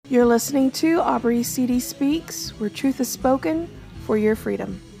You're listening to Aubrey CD Speaks, where truth is spoken for your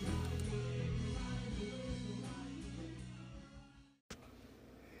freedom.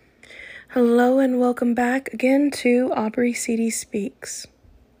 Hello and welcome back again to Aubrey CD Speaks.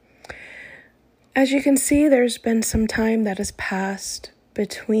 As you can see, there's been some time that has passed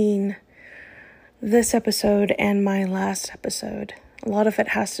between this episode and my last episode. A lot of it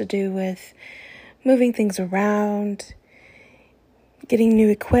has to do with moving things around, getting new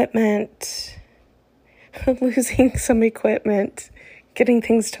equipment, losing some equipment, getting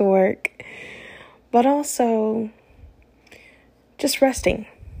things to work, but also just resting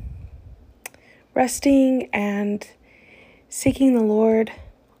and seeking the Lord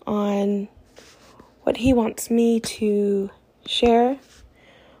on what He wants me to share,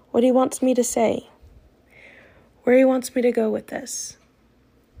 what He wants me to say, where He wants me to go with this.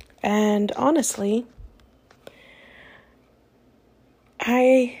 And honestly,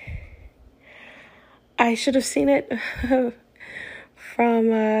 I should have seen it from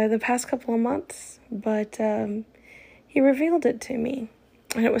the past couple of months, but He revealed it to me.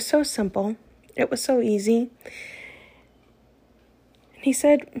 And it was so simple. It was so easy. And He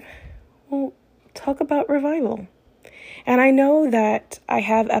said, well, talk about revival. And I know that I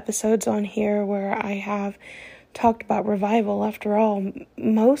have episodes on here where I have talked about revival. After all,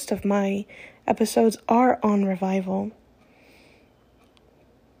 most of my episodes are on revival.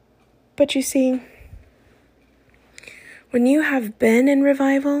 But you see, when you have been in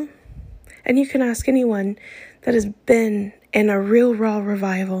revival, and you can ask anyone that has been in a real raw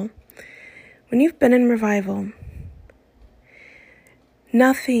revival, when you've been in revival,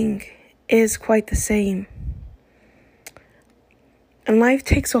 nothing is quite the same. And life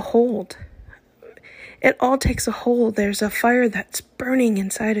takes a hold. It all takes a hold. There's a fire that's burning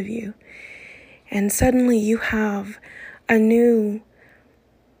inside of you. And suddenly you have a new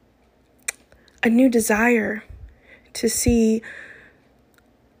desire to see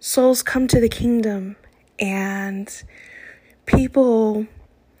souls come to the kingdom and people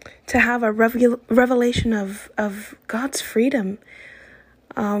to have a revelation of God's freedom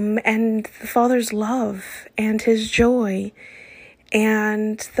and the Father's love and His joy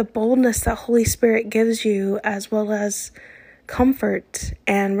and the boldness that Holy Spirit gives you, as well as comfort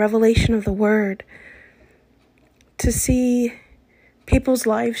and revelation of the Word, to see people's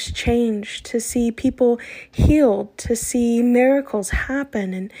lives change, to see people healed, to see miracles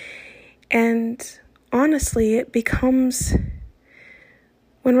happen. And honestly, it becomes,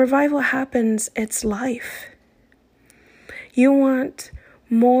 when revival happens, it's life. You want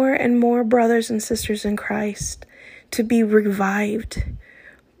more and more brothers and sisters in Christ to be revived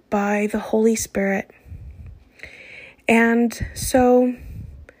by the Holy Spirit. And so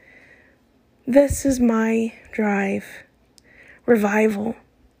this is my drive. Revival.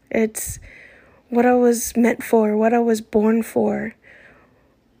 It's what I was meant for, what I was born for,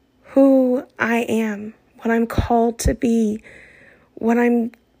 who I am, what I'm called to be, what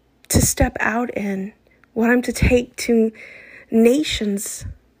I'm to step out in, what I'm to take to nations,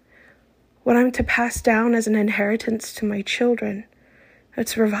 what I'm to pass down as an inheritance to my children.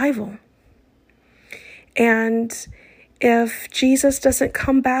 It's revival. And if Jesus doesn't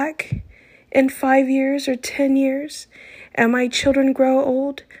come back in 5 years or 10 years, and my children grow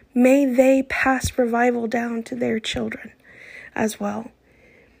old, may they pass revival down to their children as well.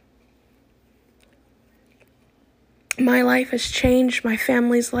 My life has changed. My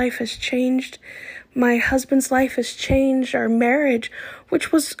family's life has changed. My husband's life has changed. Our marriage,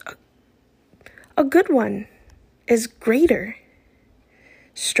 which was a good one, is greater,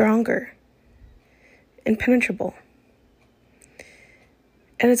 stronger, impenetrable.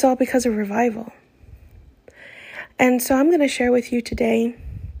 And it's all because of revival. And so I'm going to share with you today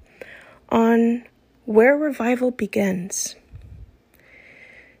on where revival begins.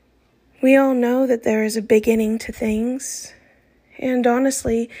 We all know that there is a beginning to things, and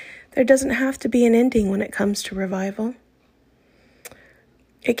honestly, there doesn't have to be an ending when it comes to revival.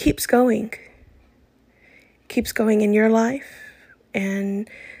 It keeps going. It keeps going in your life, and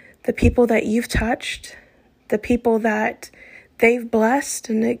the people that you've touched, the people that they've blessed,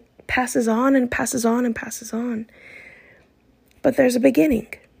 and it passes on and passes on and passes on. But there's a beginning.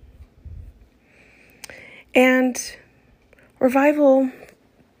 And revival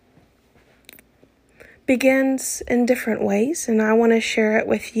begins in different ways, and I want to share it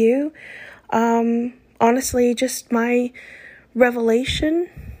with you. Honestly, just my revelation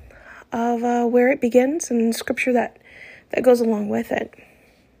of where it begins and scripture that goes along with it.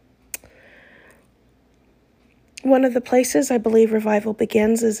 One of the places I believe revival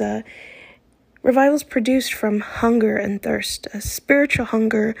begins is Revival is produced from hunger and thirst, a spiritual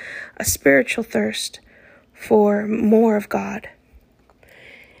hunger, a spiritual thirst for more of God.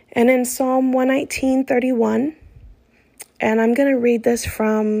 And in Psalm 119:31, and I'm going to read this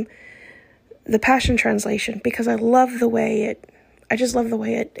from the Passion Translation because I love the way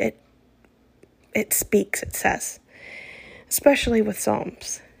it speaks, it says, especially with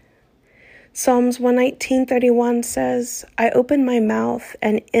Psalms. Psalms 119:31 says, I open my mouth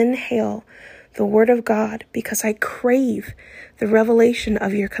and inhale the word of God because I crave the revelation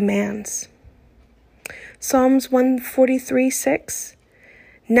of your commands. Psalms 143:6,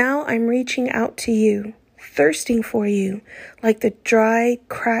 now I'm reaching out to you, thirsting for you, like the dry,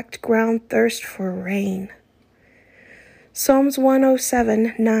 cracked ground thirst for rain. Psalms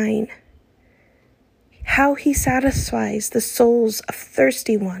 107:9, how he satisfies the souls of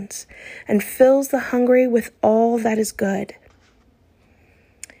thirsty ones and fills the hungry with all that is good.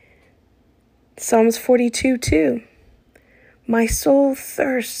 Psalms 42:2, my soul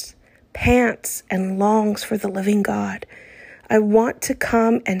thirsts, pants, and longs for the living God. I want to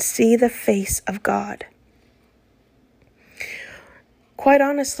come and see the face of God. Quite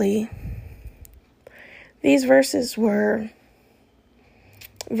honestly, these verses were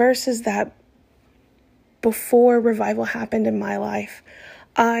verses that before revival happened in my life,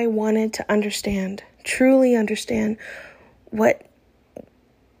 I wanted to understand, truly understand what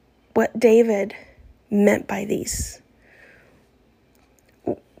David meant by these.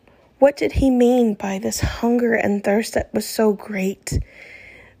 What did he mean by this hunger and thirst that was so great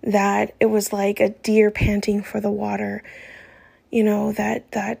that it was like a deer panting for the water? You know,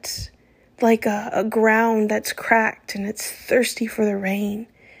 that's like a ground that's cracked and it's thirsty for the rain.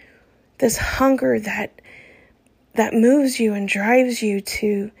 This hunger that moves you and drives you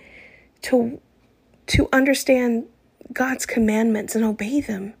to understand God's commandments and obey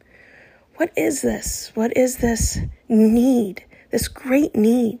them. What is this? What is this need? This great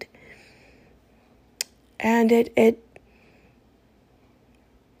need? And it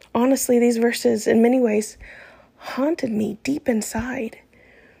honestly, these verses in many ways haunted me deep inside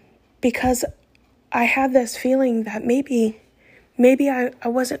because I had this feeling that maybe I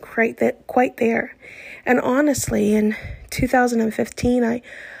wasn't quite there. And honestly, in 2015,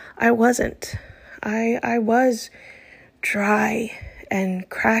 I wasn't. I was dry and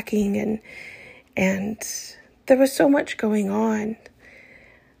cracking and there was so much going on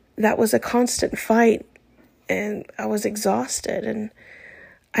that was a constant fight, and I was exhausted and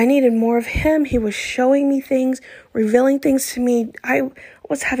I needed more of him. He was showing me things, revealing things to me. I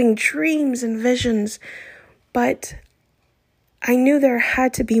was having dreams and visions, but I knew there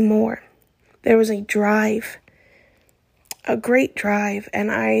had to be more. There was a drive, a great drive,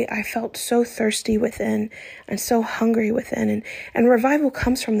 and I felt so thirsty within and so hungry within. And revival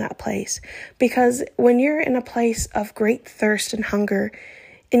comes from that place, because when you're in a place of great thirst and hunger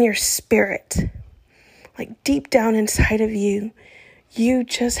in your spirit, like deep down inside of you, you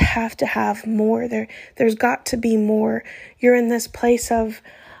just have to have more. There's got to be more. You're in this place of,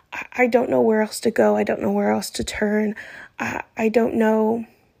 I don't know where else to go. I don't know where else to turn. I don't know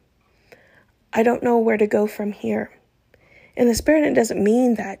where to go from here. In the spirit, it doesn't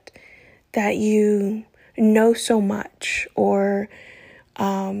mean that you know so much or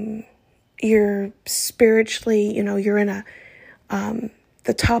you're spiritually, you're in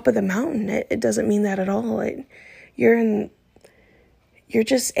the top of the mountain. It doesn't mean that at all. You're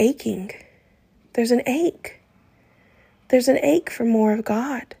just aching. There's an ache. There's an ache for more of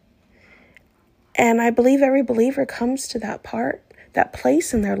God. And I believe every believer comes to that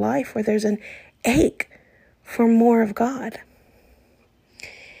place in their life where there's an ache for more of God.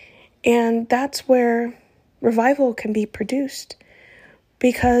 And that's where revival can be produced,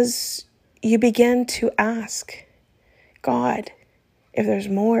 because you begin to ask God if there's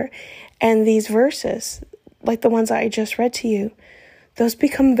more. And these verses, like the ones that I just read to you, those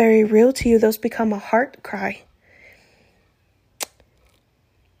become very real to you. Those become a heart cry.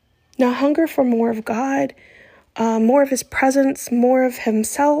 Now, hunger for more of God, more of his presence, more of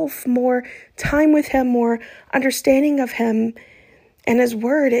himself, more time with him, more understanding of him and his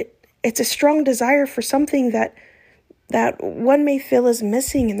word. It's a strong desire for something that one may feel is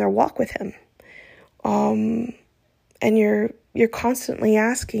missing in their walk with him. And you're constantly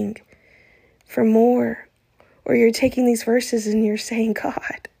asking for more, or you're taking these verses and you're saying,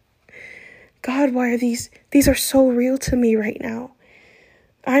 God, why are these are so real to me right now.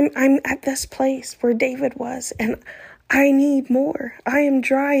 I'm at this place where David was, and I need more. I am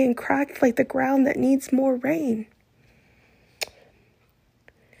dry and cracked like the ground that needs more rain.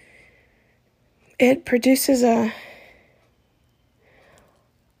 It produces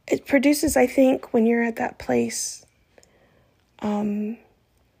it produces, I think, when you're at that place, you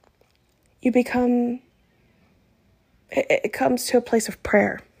become, it comes to a place of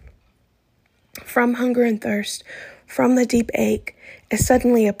prayer. From hunger and thirst, from the deep ache, is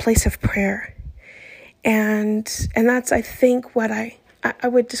suddenly a place of prayer. And that's, I think, what I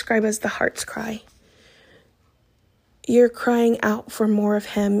would describe as the heart's cry. You're crying out for more of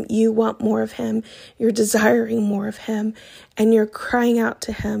him. You want more of him. You're desiring more of him. And you're crying out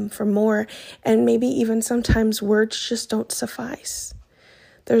to him for more. And maybe even sometimes words just don't suffice.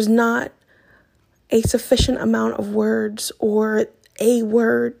 There's not a sufficient amount of words or a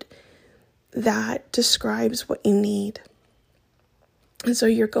word that describes what you need. And so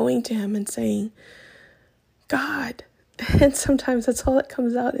you're going to him and saying, God. And sometimes that's all that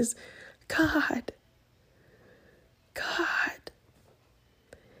comes out is, God. God.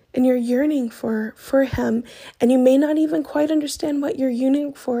 And you're yearning for him. And you may not even quite understand what you're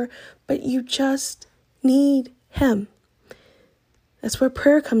yearning for, but you just need him. That's where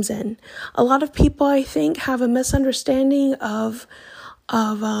prayer comes in. A lot of people, I think, have a misunderstanding of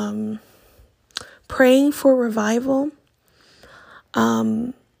praying for revival.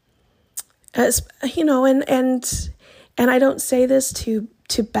 As you know, and I don't say this to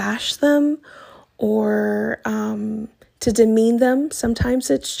bash them or to demean them. Sometimes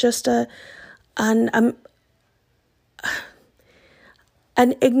it's just an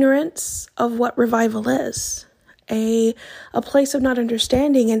ignorance of what revival is, a place of not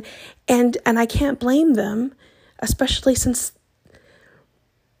understanding, and I can't blame them, especially since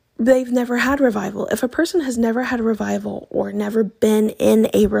they've never had revival. If a person has never had a revival or never been in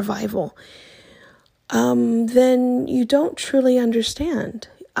a revival, then you don't truly understand.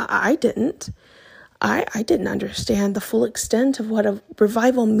 I didn't. I didn't understand the full extent of what a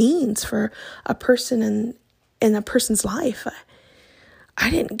revival means for a person in a person's life. I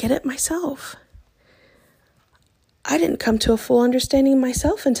didn't get it myself. I didn't come to a full understanding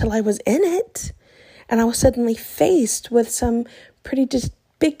myself until I was in it. And I was suddenly faced with some pretty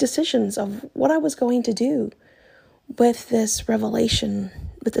big decisions of what I was going to do with this revelation,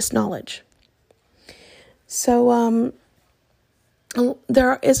 with this knowledge. So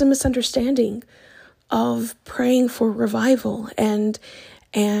there is a misunderstanding of praying for revival and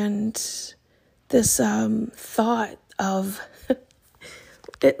this thought of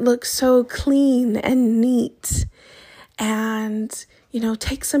it looks so clean and neat, and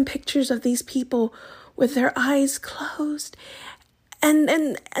take some pictures of these people with their eyes closed, and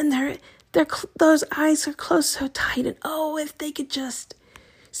those eyes are closed so tight, and if they could just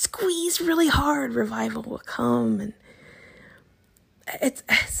squeeze really hard, revival will come. And it's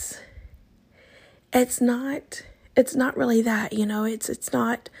not really that, it's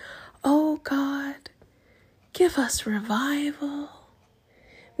not, oh God, give us revival.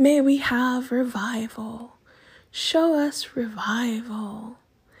 May we have revival. Show us revival.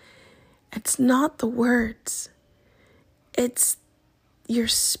 It's not the words. It's your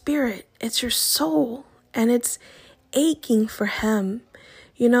spirit. It's your soul. And it's aching for him.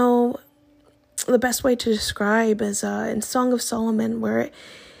 The best way to describe is in Song of Solomon, where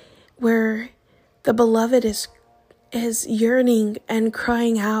the beloved is yearning and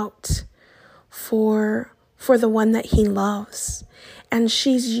crying out for the one that he loves. And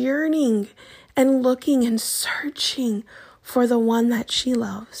she's yearning and looking and searching for the one that she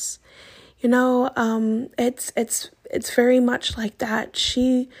loves. It's very much like that.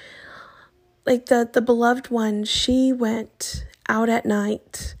 She, like the beloved one, she went out at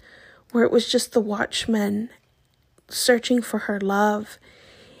night where it was just the watchmen searching for her love.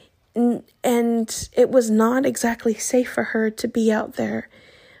 And it was not exactly safe for her to be out there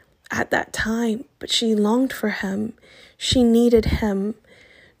at that time, but she longed for him. She needed him,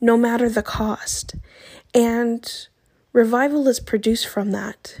 no matter the cost. And revival is produced from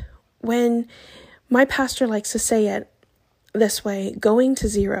that. When my pastor likes to say it this way, going to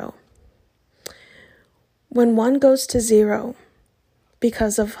zero. When one goes to zero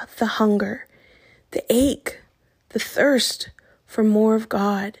because of the hunger, the ache, the thirst for more of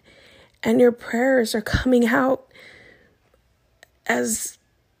God, and your prayers are coming out as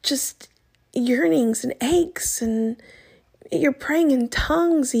just yearnings and aches, and you're praying in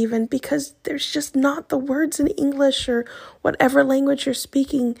tongues even because there's just not the words in English or whatever language you're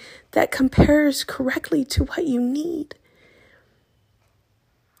speaking that compares correctly to what you need.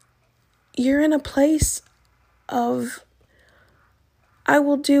 You're in a place of, I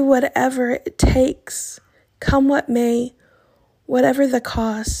will do whatever it takes, come what may, whatever the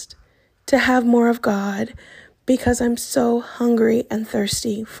cost, to have more of God, because I'm so hungry and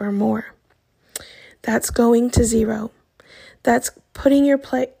thirsty for more. That's going to zero. That's putting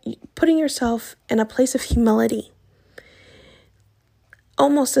yourself in a place of humility,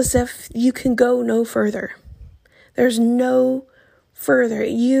 almost as if you can go no further. There's no further.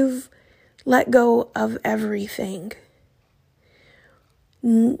 You've let go of everything.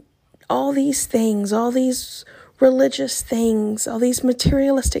 All these things, all these religious things, all these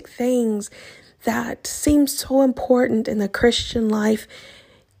materialistic things that seem so important in the Christian life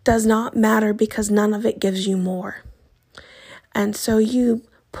does not matter, because none of it gives you more. And so you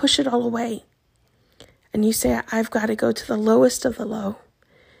push it all away. And you say, I've got to go to the lowest of the low.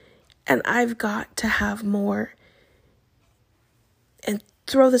 And I've got to have more. And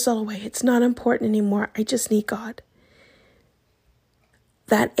throw this all away. It's not important anymore. I just need God.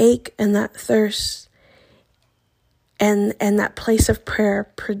 That ache and that thirst and that place of prayer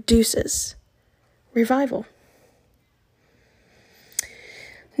produces revival.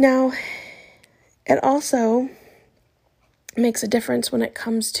 Now, it also makes a difference when it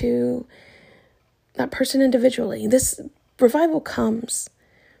comes to that person individually. This revival comes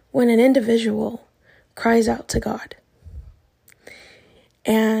when an individual cries out to God.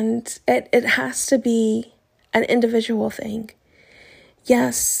 And it has to be an individual thing.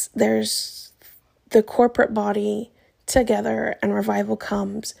 Yes, there's the corporate body together and revival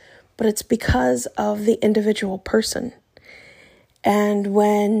comes, but it's because of the individual person. And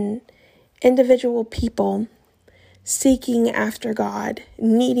when individual people seeking after God,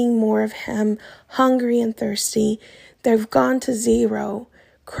 needing more of Him, hungry and thirsty, they've gone to zero,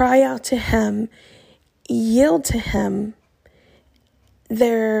 cry out to Him, yield to Him,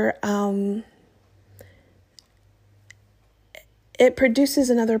 it produces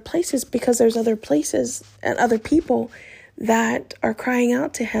in other places, because there's other places and other people that are crying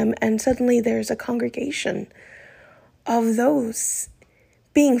out to Him, and suddenly there's a congregation of those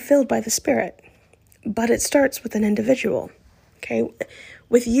being filled by the Spirit. But it starts with an individual, okay?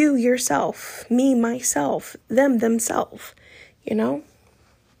 With you, yourself, me, myself, them, themselves, you know?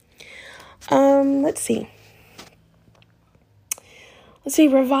 Let's see,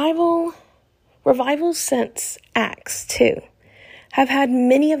 revival since Acts 2 have had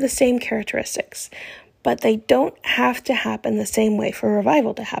many of the same characteristics, but they don't have to happen the same way for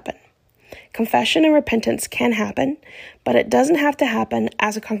revival to happen. Confession and repentance can happen, but it doesn't have to happen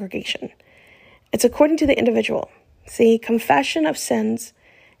as a congregation. It's according to the individual. See, confession of sins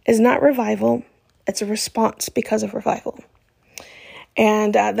is not revival. It's a response because of revival.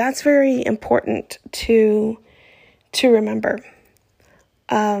 And that's very important to remember.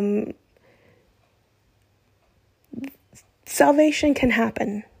 Salvation can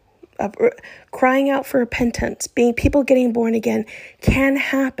happen. Crying out for repentance, people getting born again can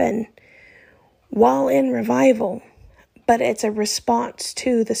happen while in revival, but it's a response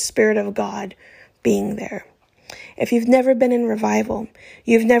to the Spirit of God being there. If you've never been in revival,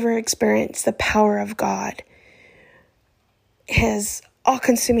 you've never experienced the power of God, His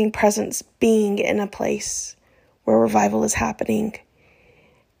all-consuming presence being in a place where revival is happening.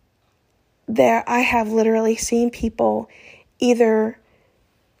 There, I have literally seen people either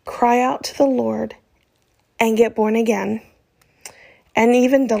cry out to the Lord and get born again and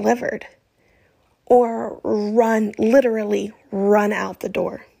even delivered, or literally run out the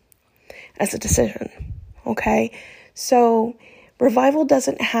door as a decision. Okay? So revival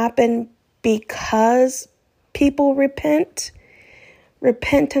doesn't happen because people repent.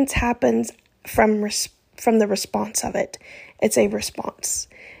 Repentance happens from the response of it. It's a response.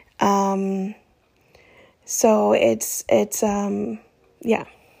 So it's a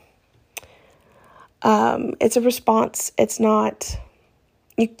response. It's not,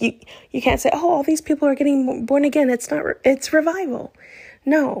 you can't say, oh, all these people are getting born again. It's revival.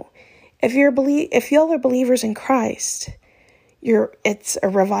 No. If y'all are believers in Christ, it's a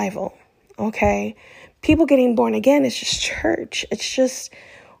revival. Okay. People getting born again is just church. It's just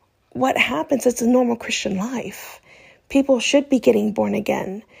what happens. It's a normal Christian life. People should be getting born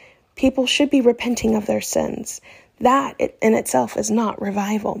again. People should be repenting of their sins. That in itself is not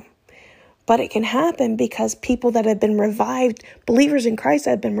revival. But it can happen because people that have been revived, believers in Christ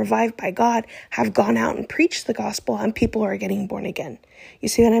that have been revived by God, have gone out and preached the gospel, and people are getting born again. You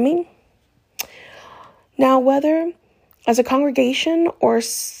see what I mean? Now, whether as a congregation or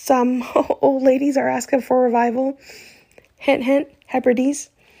some old ladies are asking for revival, hint, hint, Hebrides,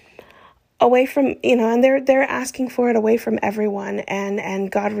 away from, and they're asking for it away from everyone,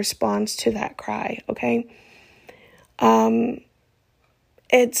 and God responds to that cry, okay?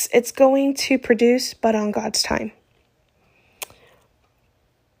 It's going to produce, but on God's time.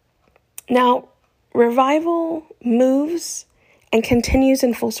 Now, revival moves and continues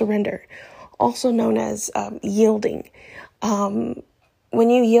in full surrender, also known as yielding. When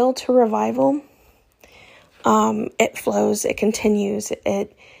you yield to revival, it flows, it continues,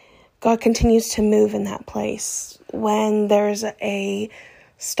 God continues to move in that place. When there's a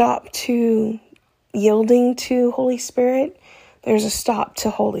stop to yielding to Holy Spirit, there's a stop to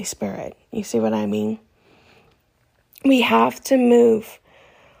Holy Spirit. You see what I mean? We have to move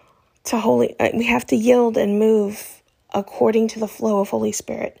we have to yield and move according to the flow of Holy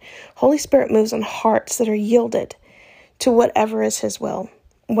Spirit. Holy Spirit moves on hearts that are yielded to whatever is His will,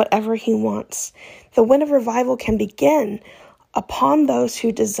 whatever He wants. The wind of revival can begin upon those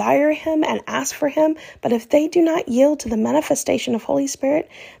who desire Him and ask for Him, but if they do not yield to the manifestation of Holy Spirit,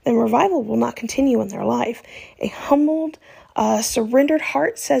 then revival will not continue in their life. A humbled, surrendered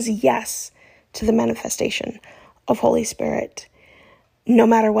heart says yes to the manifestation of Holy Spirit, no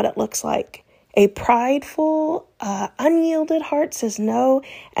matter what it looks like. A prideful, unyielded heart says no,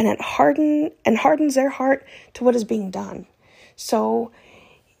 and it hardens their heart to what is being done. So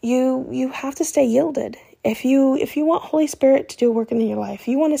you have to stay yielded. If you want Holy Spirit to do a work in your life,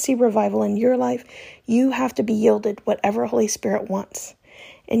 you want to see revival in your life, you have to be yielded whatever Holy Spirit wants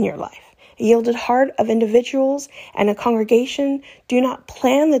in your life. A yielded heart of individuals and a congregation do not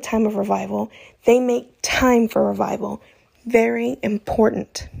plan the time of revival. They make time for revival. Very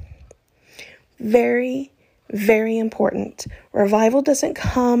important. Very, very important. Revival doesn't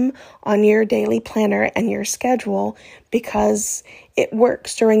come on your daily planner and your schedule because it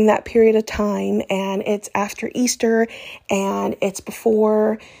works during that period of time, and it's after Easter, and it's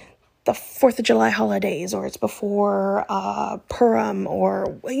before the 4th of July holidays, or it's before Purim, or,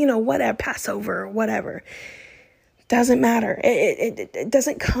 whatever, Passover, whatever. Doesn't matter. It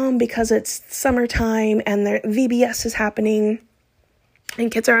doesn't come because it's summertime and the VBS is happening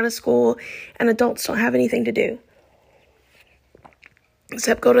and kids are out of school and adults don't have anything to do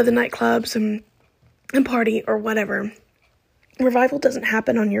except go to the nightclubs and party or whatever. Revival doesn't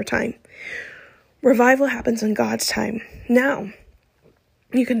happen on your time. Revival happens in God's time. Now,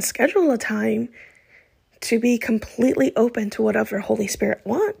 you can schedule a time to be completely open to whatever Holy Spirit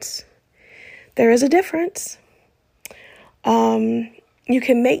wants. There is a difference. You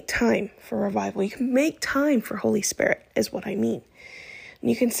can make time for revival. You can make time for Holy Spirit is what I mean. And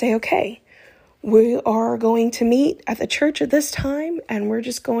you can say, okay, we are going to meet at the church at this time, and we're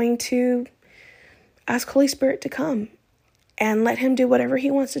just going to ask Holy Spirit to come and let Him do whatever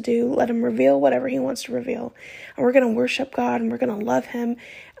He wants to do. Let Him reveal whatever He wants to reveal. And we're going to worship God, and we're going to love Him,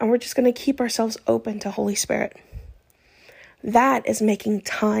 and we're just going to keep ourselves open to Holy Spirit. That is making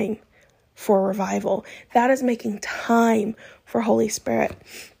time for revival. That is making time for Holy Spirit.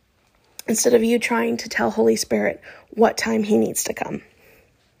 Instead of you trying to tell Holy Spirit what time He needs to come.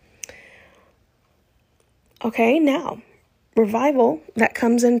 Okay, now, revival, that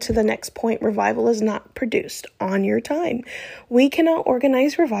comes into the next point. Revival is not produced on your time. We cannot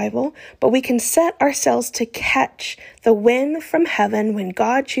organize revival, but we can set ourselves to catch the wind from heaven when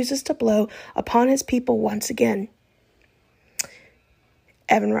God chooses to blow upon His people once again.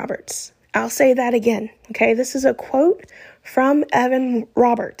 Evan Roberts. I'll say that again, okay? This is a quote from Evan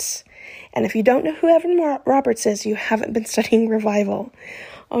Roberts. And if you don't know who Evan Roberts is, you haven't been studying revival,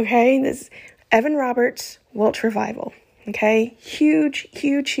 okay? This Evan Roberts, Welch Revival, okay? Huge,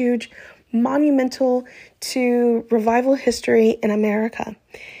 huge, huge, monumental to revival history in America.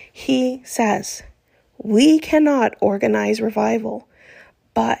 He says, we cannot organize revival,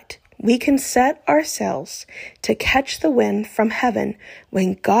 but we can set ourselves to catch the wind from heaven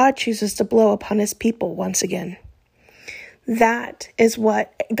when God chooses to blow upon His people once again. That is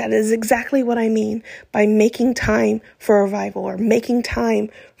exactly what I mean by making time for revival or making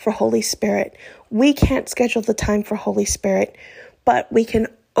time for Holy Spirit. We can't schedule the time for Holy Spirit, but we can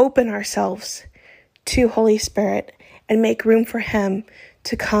open ourselves to Holy Spirit and make room for Him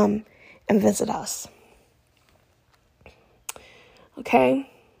to come and visit us. Okay?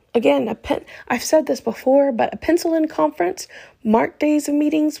 Again, I've said this before, but a pencil-in conference, marked days of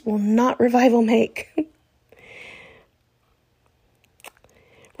meetings will not revival make.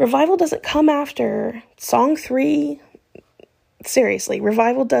 Revival doesn't come after song 3. Seriously,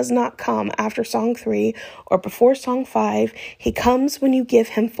 revival does not come after song 3 or before song 5. He comes when you give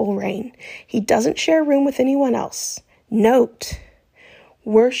Him full reign. He doesn't share room with anyone else. Note,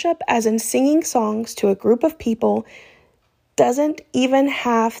 worship as in singing songs to a group of people doesn't even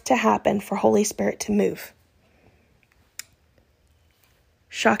have to happen for Holy Spirit to move.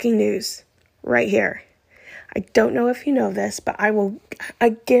 Shocking news right here. I don't know if you know this, but I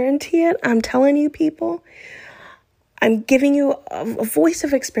guarantee it. I'm telling you people, I'm giving you a voice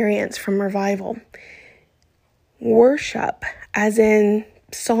of experience from revival. Worship, as in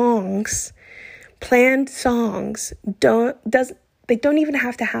songs, planned songs don't even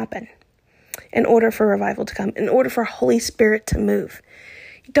have to happen in order for revival to come, in order for Holy Spirit to move.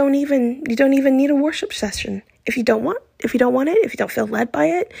 You don't even need a worship session. If you don't want it, if you don't feel led by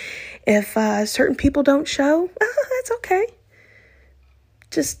it, if certain people don't show, that's okay.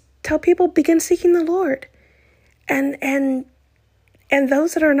 Just tell people, begin seeking the Lord. And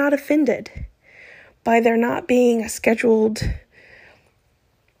those that are not offended by there not being a scheduled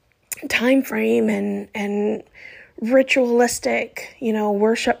time frame and ritualistic,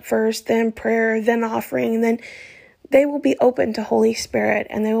 worship first, then prayer, then offering, and then they will be open to Holy Spirit,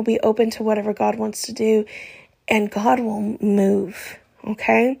 and they will be open to whatever God wants to do, and God will move,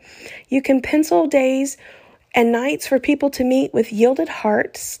 okay? You can pencil days and nights for people to meet with yielded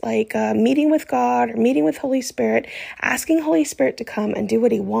hearts, like meeting with God or meeting with Holy Spirit, asking Holy Spirit to come and do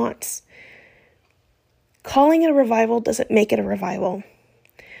what he wants. Calling it a revival doesn't make it a revival.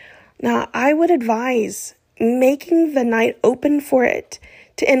 Now, I would advise making the night open for it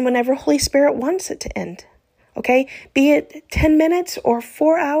to end whenever Holy Spirit wants it to end. Okay? Be it 10 minutes or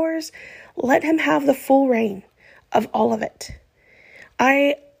 4 hours, let him have the full reign of all of it.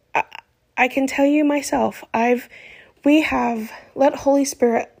 I can tell you myself, we have let Holy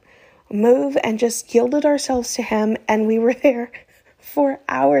Spirit move and just yielded ourselves to him, and we were there for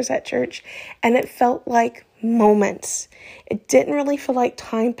hours at church, and it felt like moments. It didn't really feel like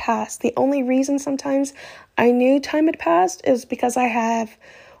time passed. The only reason sometimes I knew time had passed is because I have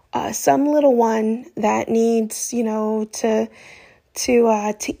some little one that needs, to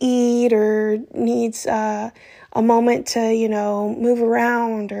eat, or needs a moment to, move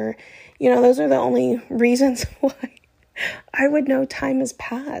around, or, those are the only reasons why I would know time has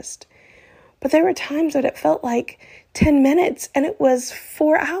passed. But there were times that it felt like 10 minutes and it was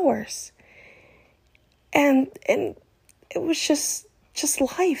 4 hours. And it was just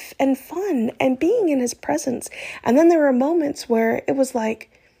life and fun and being in his presence. And then there were moments where it was like,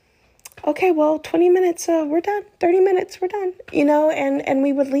 okay, well, 20 minutes, we're done. 30 minutes, we're done. And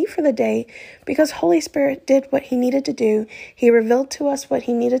we would leave for the day because Holy Spirit did what he needed to do. He revealed to us what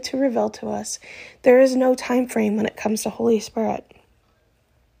he needed to reveal to us. There is no time frame when it comes to Holy Spirit.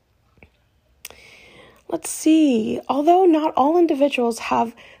 Let's see. Although not all individuals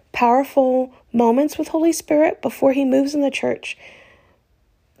have powerful moments with Holy Spirit before he moves in the church,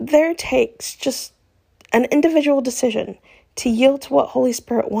 there takes just an individual decision to yield to what Holy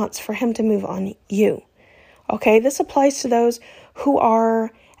Spirit wants for him to move on you. Okay, this applies to those who are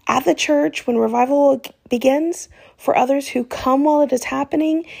at the church when revival begins. For others who come while it is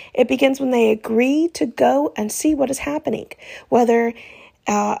happening, it begins when they agree to go and see what is happening. Whether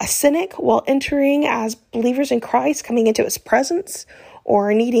a cynic while entering as believers in Christ, coming into his presence,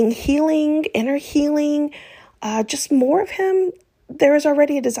 or needing healing, inner healing, just more of him, there is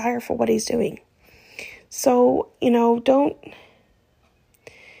already a desire for what he's doing. So,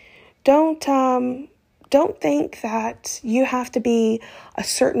 don't think that you have to be a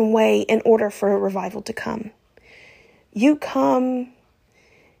certain way in order for a revival to come. You come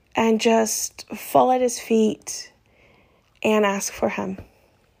and just fall at his feet and ask for him.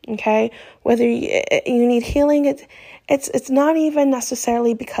 Okay? Whether you need healing, it's not even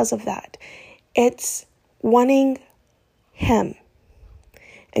necessarily because of that. It's wanting him.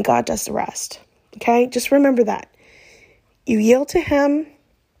 And God does the rest. Okay? Just remember that. You yield to him,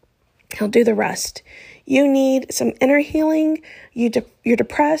 he'll do the rest. You need some inner healing. You're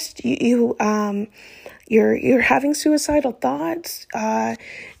depressed. You're having suicidal thoughts.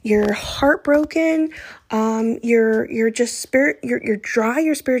 You're heartbroken. You're dry.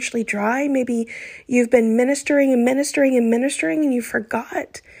 You're spiritually dry. Maybe you've been ministering and you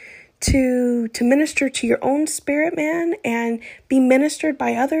forgot to minister to your own spirit, man, and be ministered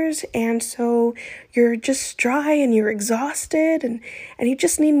by others. And so you're just dry and you're exhausted and you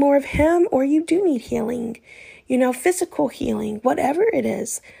just need more of him, or you do need healing, physical healing, whatever it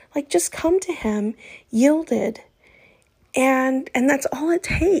is. Like, just come to him, yielded. And that's all it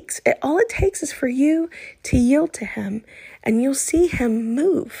takes. All it takes is for you to yield to him, and you'll see him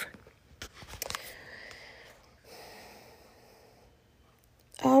move.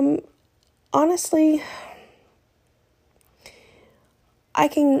 Honestly, I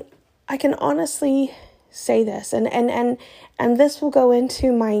can honestly say this, and this will go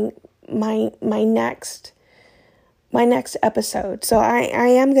into my next episode. So I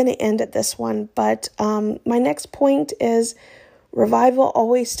am going to end at this one, but my next point is revival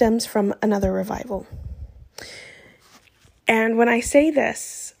always stems from another revival. And when I say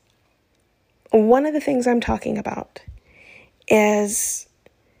this, one of the things I'm talking about is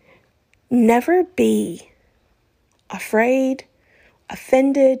never be afraid,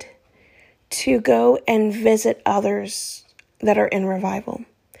 offended to go and visit others that are in revival.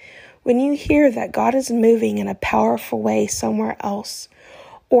 When you hear that God is moving in a powerful way somewhere else,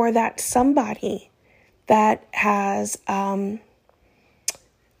 or that somebody that has been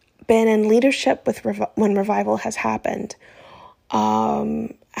in leadership with when revival has happened,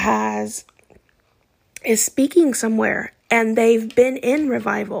 is speaking somewhere and they've been in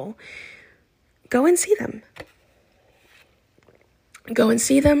revival, go and see them. Go and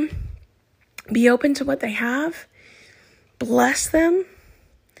see them. Be open to what they have. Bless them.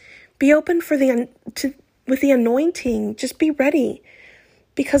 Be open with the anointing. Just be ready,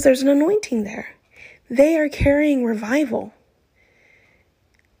 because there's an anointing there. They are carrying revival.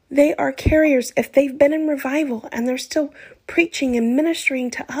 They are carriers. If they've been in revival and they're still preaching and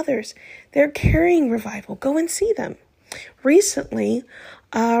ministering to others, they're carrying revival. Go and see them. Recently,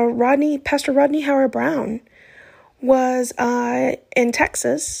 Pastor Rodney Howard-Browne was in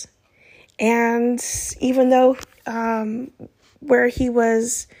Texas, and even though where he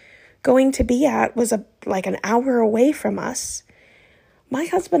was going to be at was like an hour away from us, my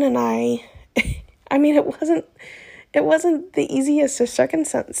husband and I mean, it wasn't the easiest of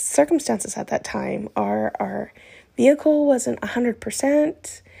circumstances at that time. Our vehicle wasn't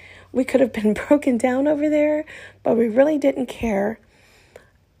 100%. We could have been broken down over there, but we really didn't care.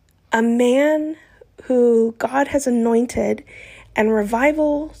 A man who God has anointed, and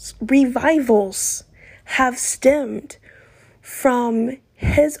revivals have stemmed from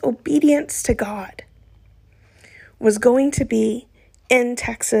his obedience to God, was going to be in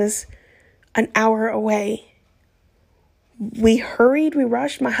Texas an hour away. We hurried, we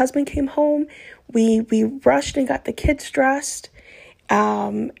rushed. My husband came home. We rushed and got the kids dressed,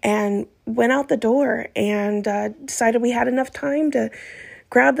 and went out the door and decided we had enough time to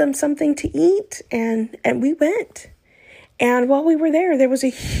grab them something to eat, and we went. And while we were there was a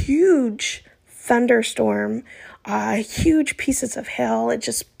huge thunderstorm, huge pieces of hail. It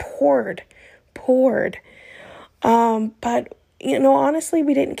just poured. But, honestly,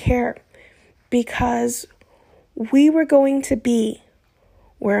 we didn't care, because we were going to be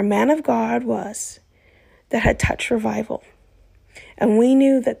where a man of God was that had touched revival. And we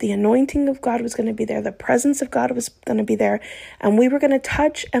knew that the anointing of God was going to be there. The presence of God was going to be there. And we were going to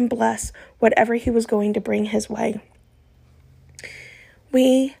touch and bless whatever he was going to bring his way.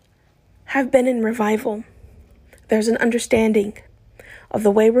 We have been in revival. There's an understanding of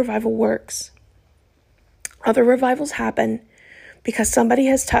the way revival works. Other revivals happen because somebody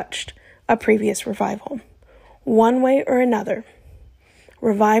has touched a previous revival, one way or another.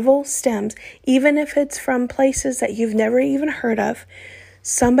 Revival stems, even if it's from places that you've never even heard of.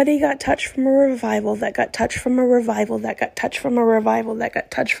 Somebody got touched from a revival, that got touched from a revival, that got touched from a revival, that got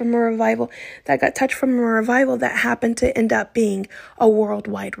touched from a revival, that got touched from a revival that happened to end up being a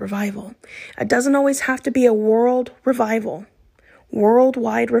worldwide revival. It doesn't always have to be a worldwide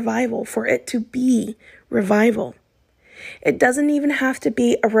revival for it to be revival. It doesn't even have to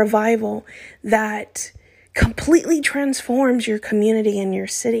be a revival that completely transforms your community and your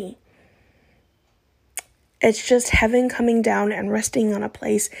city. It's just heaven coming down and resting on a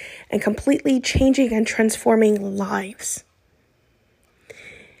place and completely changing and transforming lives.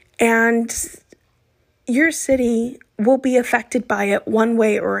 And your city will be affected by it one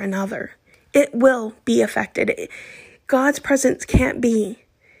way or another. It will be affected. God's presence can't be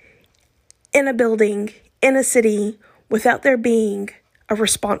in a building, in a city, without there being a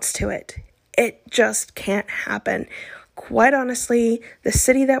response to it. It just can't happen. Quite honestly, the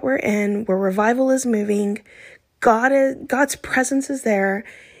city that we're in, where revival is moving, God's presence is there.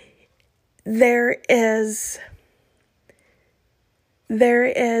 There is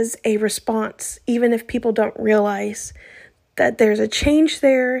a response, even if people don't realize that there's a change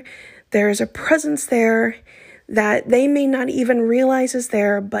there, there's a presence there that they may not even realize is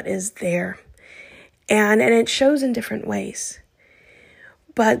there, but is there. And it shows in different ways.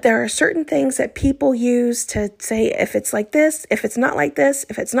 But there are certain things that people use to say, if it's like this, if it's not like this,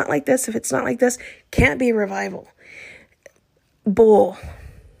 if it's not like this, if it's not like this, can't be revival. Bull.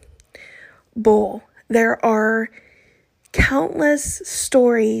 There are countless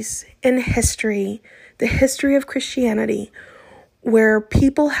stories in history, the history of Christianity, where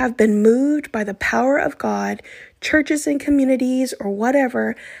people have been moved by the power of God. Churches and communities or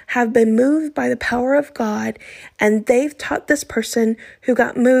whatever have been moved by the power of God, and they've taught this person who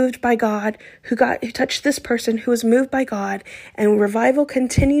got moved by God, who touched this person who was moved by God, and revival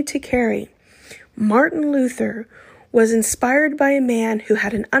continued to carry. Martin Luther was inspired by a man who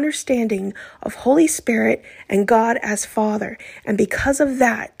had an understanding of Holy Spirit and God as Father, and because of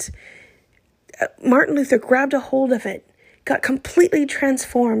that, Martin Luther grabbed a hold of it, got completely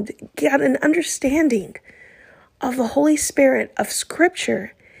transformed, got an understanding of the Holy Spirit, of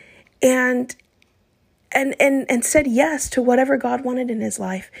Scripture, and said yes to whatever God wanted in his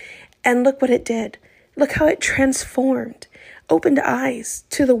life. And look what it did. Look how it transformed, opened eyes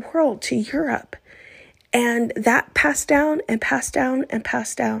to the world, to Europe. And that passed down and passed down and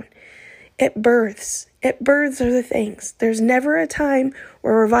passed down. It births other things. There's never a time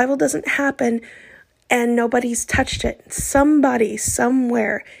where revival doesn't happen and nobody's touched it. Somebody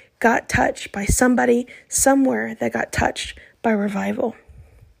somewhere got touched by somebody somewhere that got touched by revival.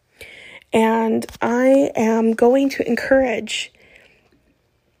 And I am going to encourage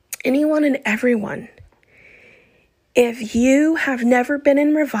anyone and everyone, if you have never been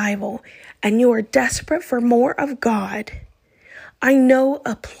in revival and you are desperate for more of God, I know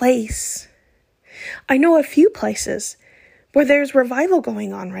a place. I know a few places where there's revival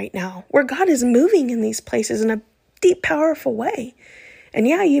going on right now, where God is moving in these places in a deep, powerful way. And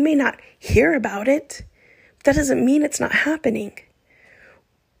yeah, you may not hear about it. That doesn't mean it's not happening.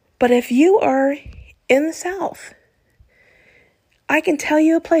 But if you are in the South, I can tell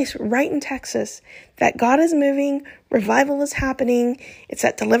you a place right in Texas that God is moving, revival is happening. It's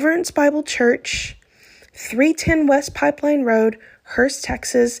at Deliverance Bible Church, 310 West Pipeline Road, Hurst,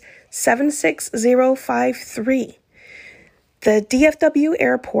 Texas, 76053. The DFW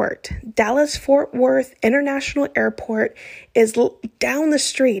Airport, Dallas-Fort Worth International Airport, is down the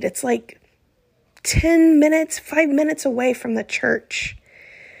street. It's like 5 minutes away from the church.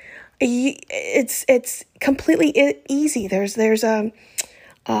 It's completely easy. There's a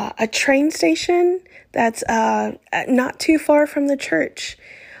train station that's not too far from the church,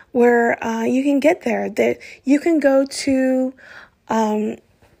 where you can get there. That you can go to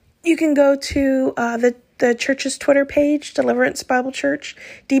the church's Twitter page, Deliverance Bible Church,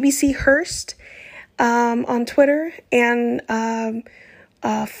 DBC Hurst, on Twitter, and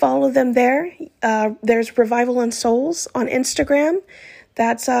follow them there. There's Revival and Souls on Instagram.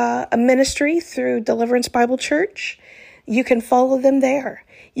 That's a ministry through Deliverance Bible Church. You can follow them there.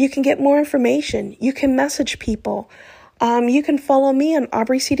 You can get more information. You can message people. You can follow me on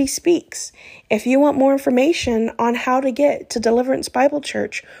Aubrey CD Speaks. If you want more information on how to get to Deliverance Bible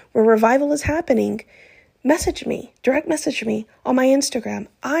Church, where revival is happening, direct message me on my Instagram.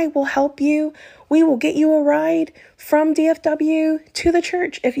 I will help you. We will get you a ride from DFW to the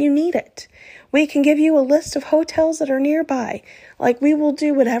church if you need it. We can give you a list of hotels that are nearby. We will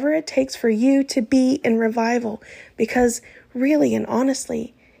do whatever it takes for you to be in revival. Because really and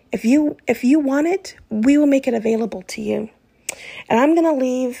honestly, if you want it, we will make it available to you. And I'm going to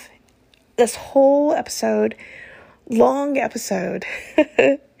leave this whole long episode,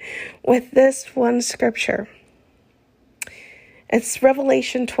 with this one scripture. It's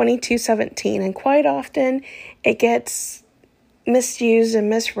Revelation 22:17, and quite often it gets misused and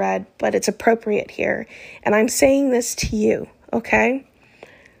misread, but it's appropriate here. And I'm saying this to you, okay?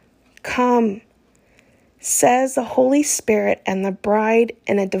 Come, says the Holy Spirit and the bride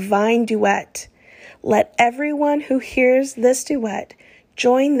in a divine duet. Let everyone who hears this duet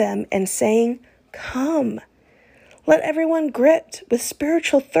join them in saying, come. Let everyone gripped with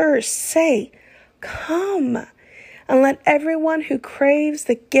spiritual thirst say, come. And let everyone who craves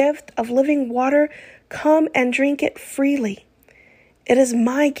the gift of living water come and drink it freely. It is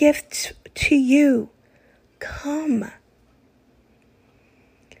my gift to you. Come.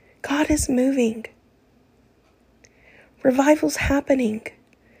 God is moving. Revival's happening.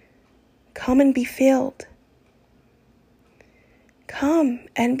 Come and be filled. Come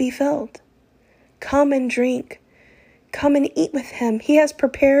and be filled. Come and drink. Come and eat with him. He has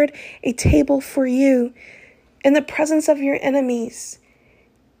prepared a table for you in the presence of your enemies.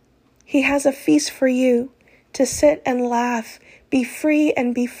 He has a feast for you to sit and laugh, be free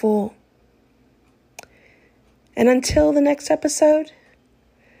and be full. And until the next episode,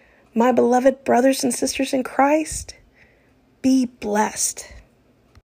 my beloved brothers and sisters in Christ, be blessed.